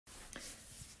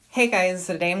Hey guys,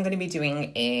 so today I'm going to be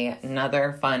doing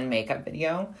another fun makeup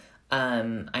video.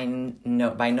 I'm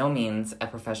by no means a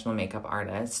professional makeup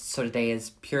artist, so today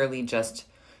is purely just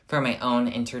for my own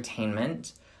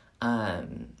entertainment.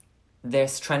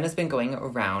 This trend has been going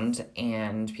around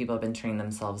and people have been turning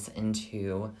themselves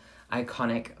into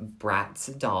iconic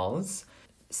Bratz dolls.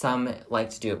 Some like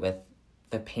to do it with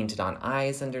the painted on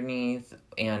eyes underneath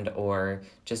and or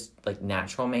just like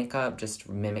natural makeup, just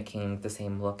mimicking the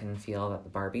same look and feel that the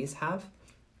Barbies have.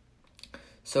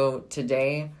 So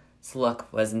today's look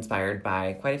was inspired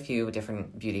by quite a few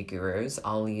different beauty gurus.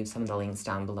 I'll leave some of the links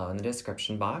down below in the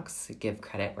description box, give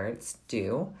credit where it's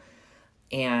due.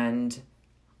 And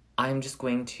I'm just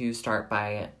going to start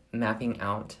by mapping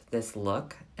out this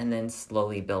look and then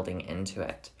slowly building into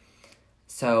it.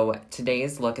 So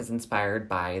today's look is inspired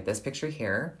by this picture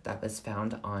here that was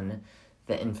found on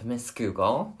the infamous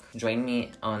Google. Join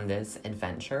me on this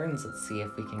adventure and let's see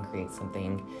if we can create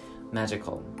something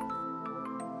magical.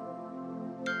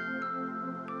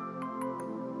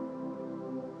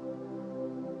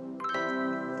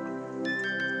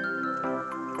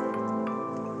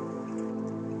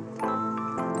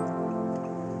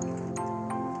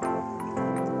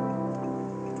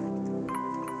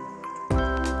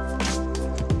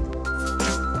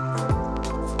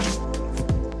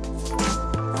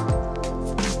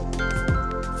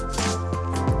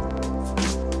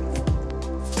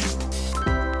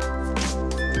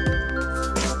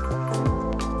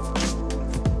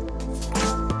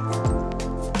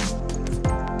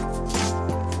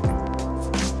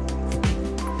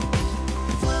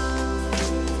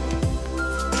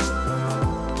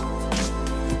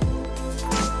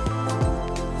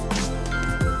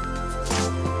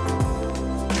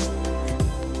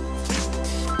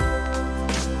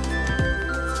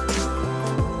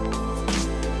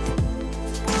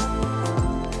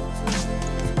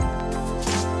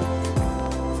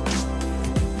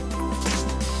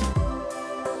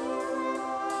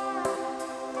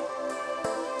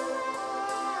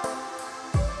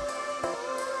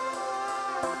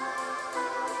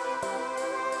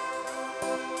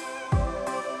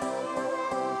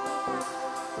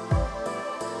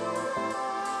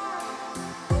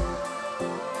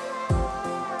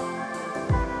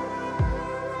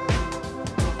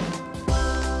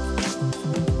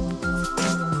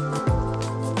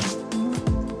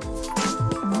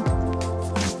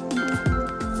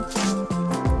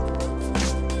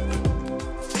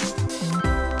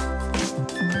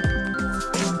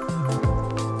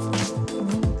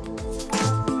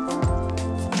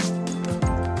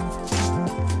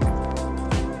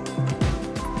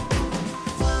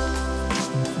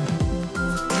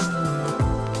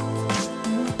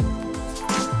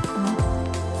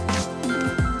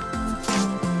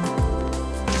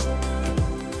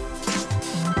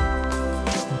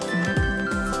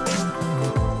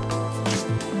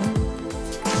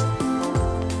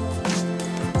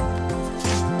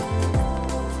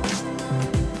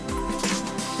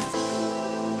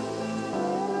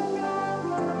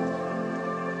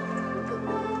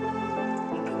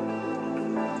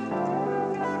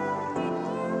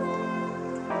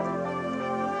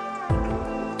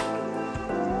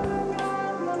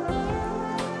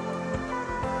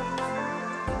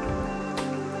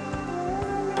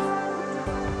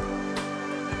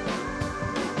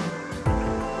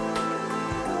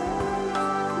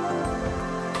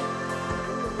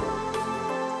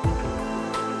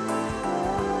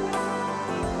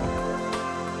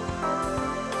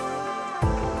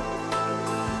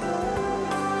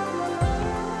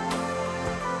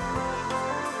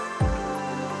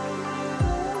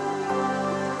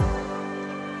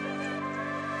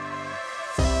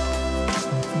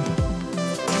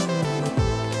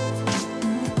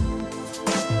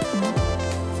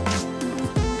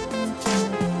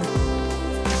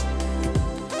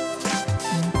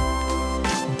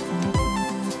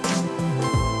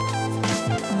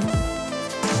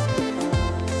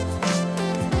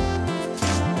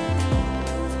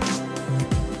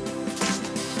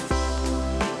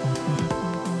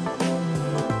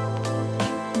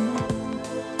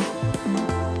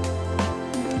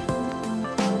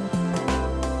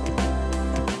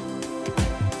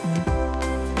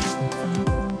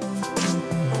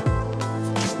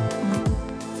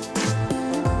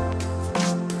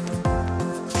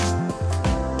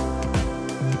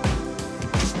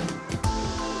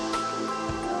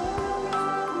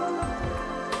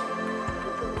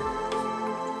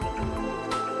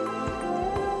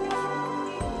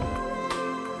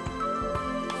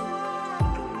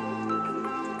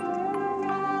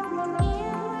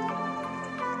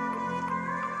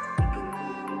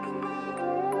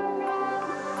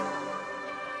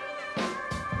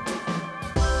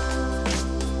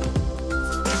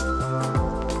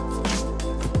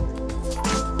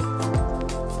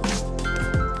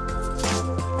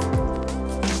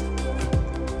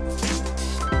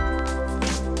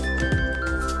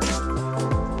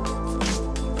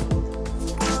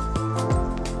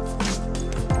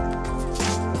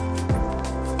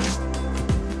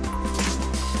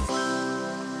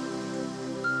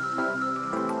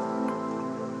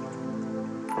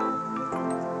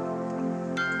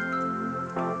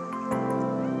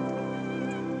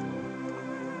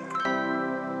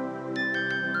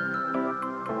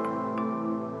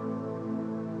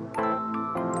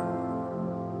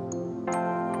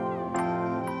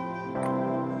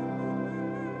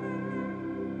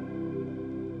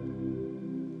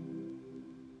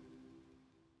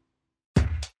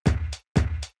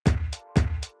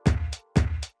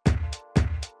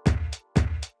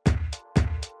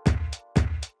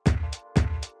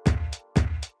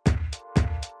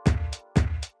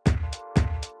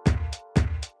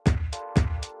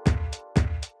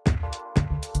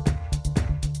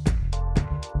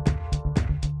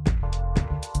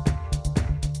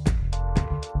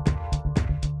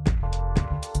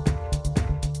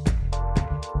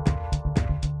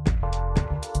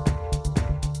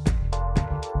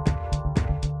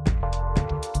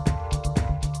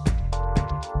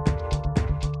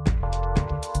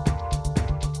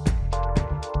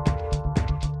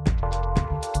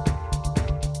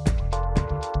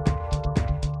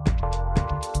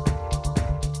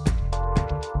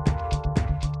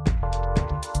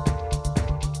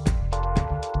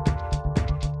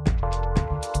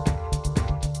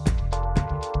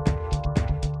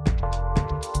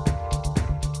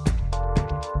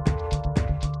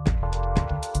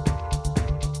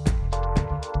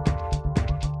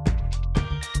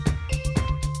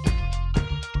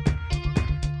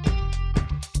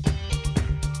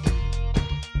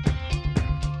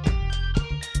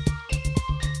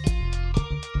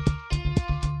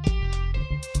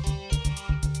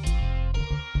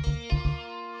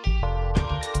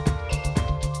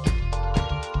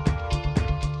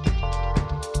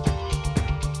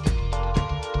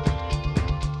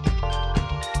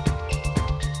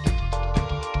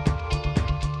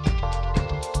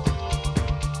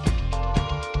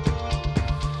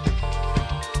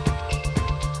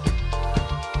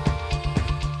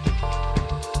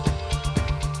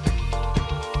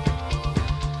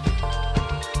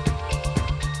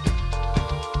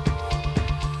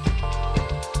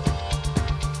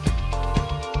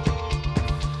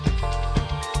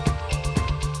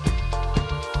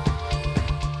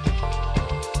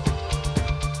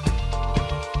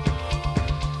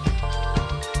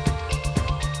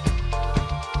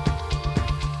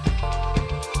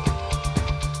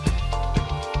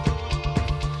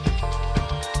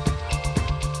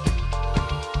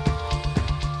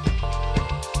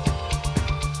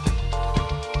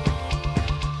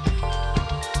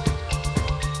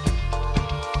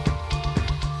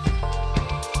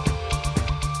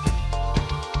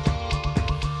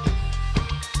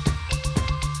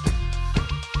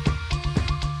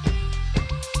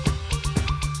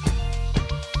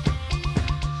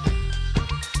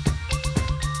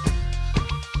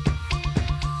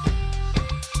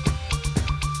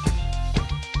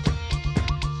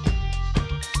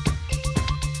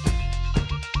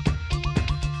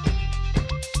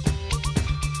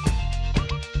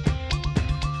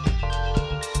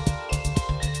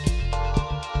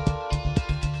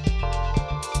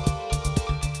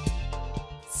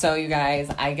 So you guys,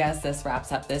 I guess this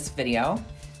wraps up this video.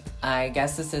 I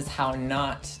guess this is how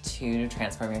not to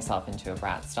transform yourself into a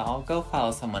Bratz doll. Go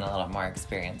follow someone a little more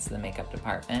experienced in the makeup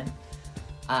department.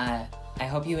 I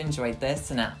hope you enjoyed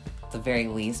this, and at the very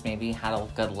least maybe had a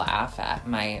good laugh at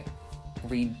my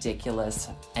ridiculous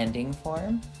ending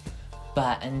form.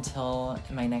 But until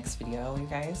my next video, you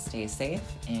guys, stay safe,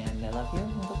 and I love you,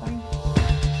 and goodbye.